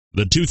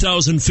The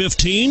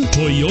 2015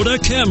 Toyota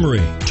Camry.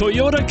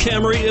 Toyota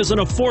Camry is an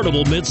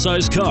affordable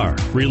midsize car,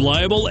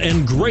 reliable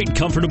and great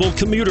comfortable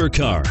commuter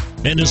car,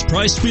 and is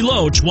priced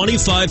below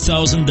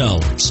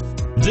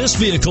 $25,000. This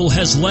vehicle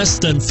has less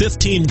than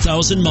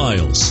 15,000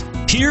 miles.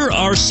 Here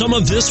are some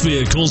of this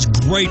vehicle's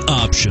great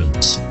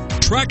options: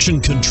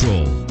 traction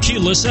control,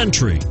 keyless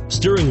entry,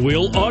 steering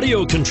wheel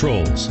audio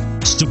controls,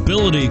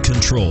 stability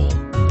control,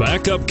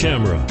 backup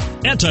camera,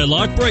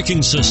 anti-lock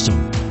braking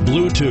system,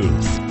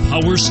 Bluetooth,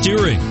 power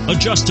steering,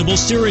 adjustable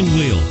steering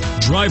wheel,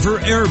 driver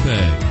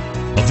airbag.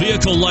 A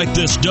vehicle like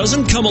this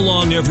doesn't come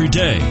along every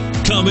day.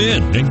 Come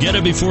in and get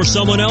it before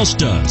someone else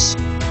does.